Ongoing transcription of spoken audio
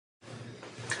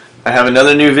I have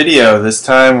another new video. This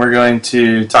time we're going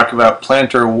to talk about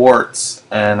plantar warts,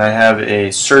 and I have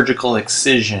a surgical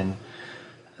excision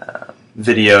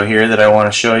video here that I want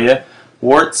to show you.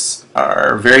 Warts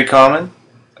are very common,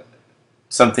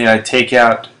 something I take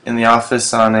out in the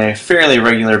office on a fairly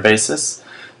regular basis.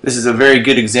 This is a very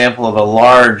good example of a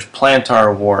large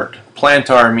plantar wart.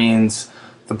 Plantar means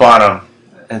the bottom.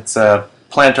 It's a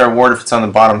plantar wart if it's on the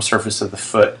bottom surface of the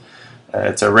foot.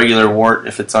 It's a regular wart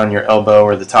if it's on your elbow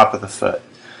or the top of the foot.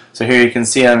 So here you can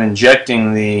see I'm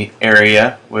injecting the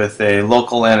area with a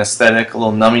local anesthetic, a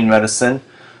little numbing medicine.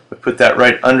 We put that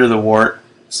right under the wart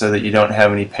so that you don't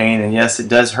have any pain. And yes, it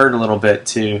does hurt a little bit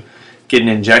to get an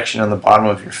injection on the bottom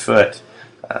of your foot.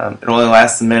 It only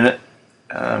lasts a minute,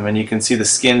 and you can see the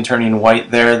skin turning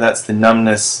white there. That's the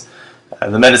numbness,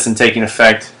 the medicine taking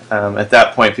effect. At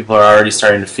that point, people are already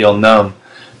starting to feel numb.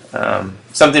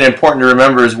 Something important to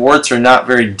remember is warts are not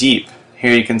very deep.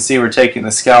 Here you can see we're taking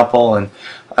the scalpel and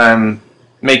I'm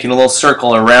making a little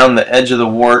circle around the edge of the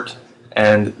wart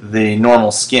and the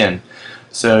normal skin.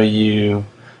 So you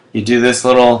do this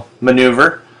little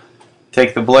maneuver,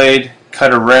 take the blade,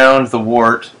 cut around the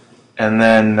wart, and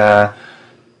then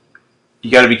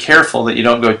you got to be careful that you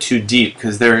don't go too deep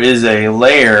because there is a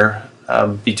layer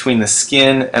between the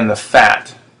skin and the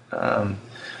fat.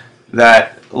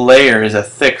 That layer is a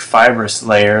thick fibrous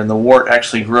layer, and the wart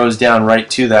actually grows down right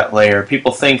to that layer.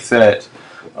 People think that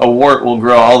a wart will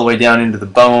grow all the way down into the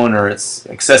bone or it's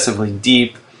excessively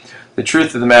deep. The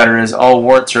truth of the matter is all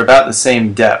warts are about the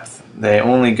same depth. They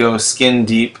only go skin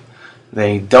deep.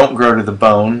 They don't grow to the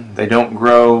bone. They don't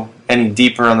grow any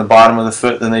deeper on the bottom of the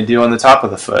foot than they do on the top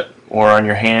of the foot or on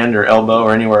your hand or elbow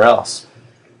or anywhere else.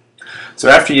 So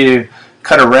after you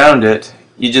cut around it,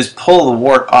 you just pull the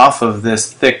wart off of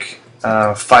this thick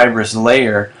fibrous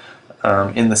layer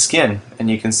in the skin, and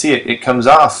you can see it comes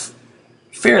off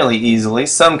fairly easily.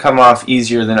 Some come off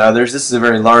easier than others. This is a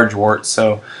very large wart,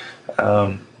 so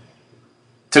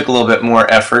took a little bit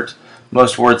more effort.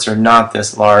 Most warts are not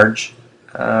this large.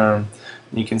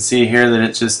 You can see here that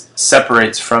it just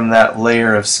separates from that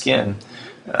layer of skin.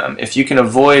 If you can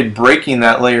avoid breaking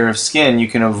that layer of skin, you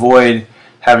can avoid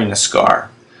having a scar.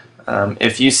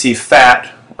 If you see fat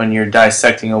when you're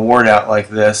dissecting a wart out like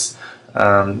this,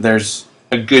 there's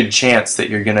a good chance that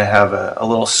you're going to have a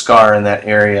little scar in that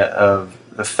area of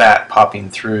the fat popping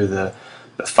through the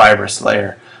fibrous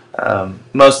layer.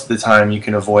 Most of the time you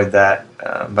can avoid that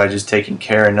by just taking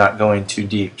care and not going too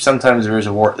deep. Sometimes there is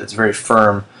a wart that's very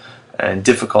firm and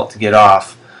difficult to get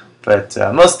off, but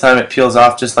most of the time it peels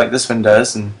off just like this one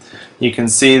does, and you can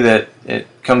see that it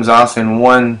comes off in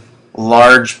one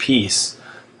large piece.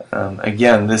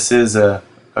 Again, this is a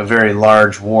very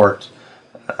large wart.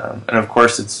 And of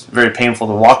course it's very painful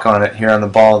to walk on it here on the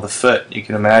ball of the foot. You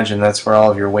can imagine that's where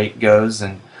all of your weight goes,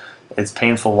 and it's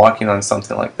painful walking on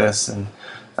something like this. And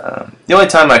the only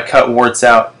time I cut warts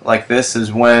out like this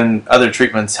is when other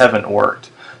treatments haven't worked.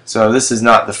 So this is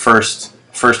not the first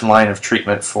line of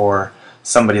treatment for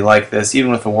somebody like this,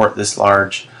 even with a wart this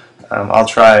large. I'll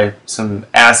try some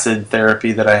acid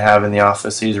therapy that I have in the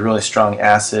office. I use a really strong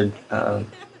acid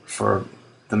for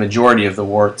the majority of the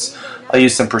warts. I'll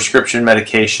use some prescription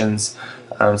medications,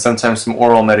 sometimes some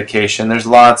oral medication. There's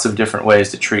lots of different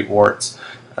ways to treat warts.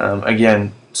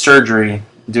 Again, surgery,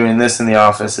 doing this in the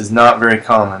office is not very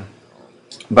common,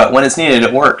 but when it's needed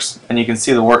it works, and you can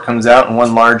see the wart comes out in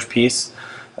one large piece.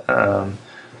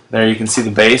 There you can see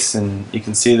the base, and you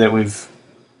can see that we've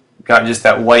got just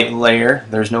that white layer.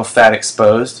 There's no fat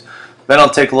exposed. Then I'll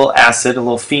take a little acid, a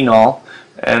little phenol,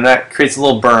 and that creates a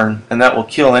little burn, and that will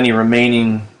kill any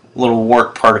remaining little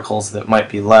wart particles that might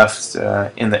be left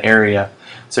in the area.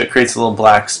 So it creates a little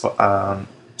black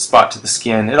spot to the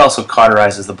skin. It also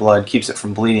cauterizes the blood, keeps it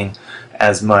from bleeding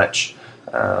as much.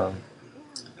 And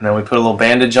then we put a little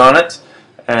bandage on it,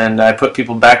 and I put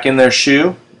people back in their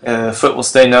shoe. The foot will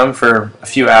stay numb for a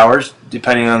few hours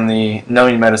depending on the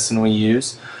numbing medicine we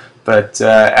use. But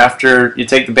after you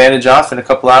take the bandage off in a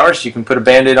couple hours, you can put a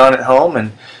band-aid on at home, and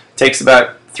it takes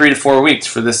about 3 to 4 weeks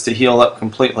for this to heal up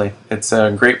completely. It's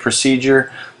a great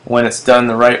procedure when it's done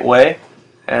the right way,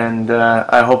 and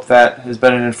I hope that has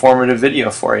been an informative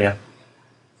video for you.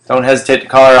 Don't hesitate to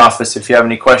call our office if you have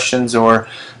any questions or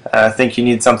think you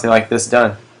need something like this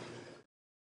done.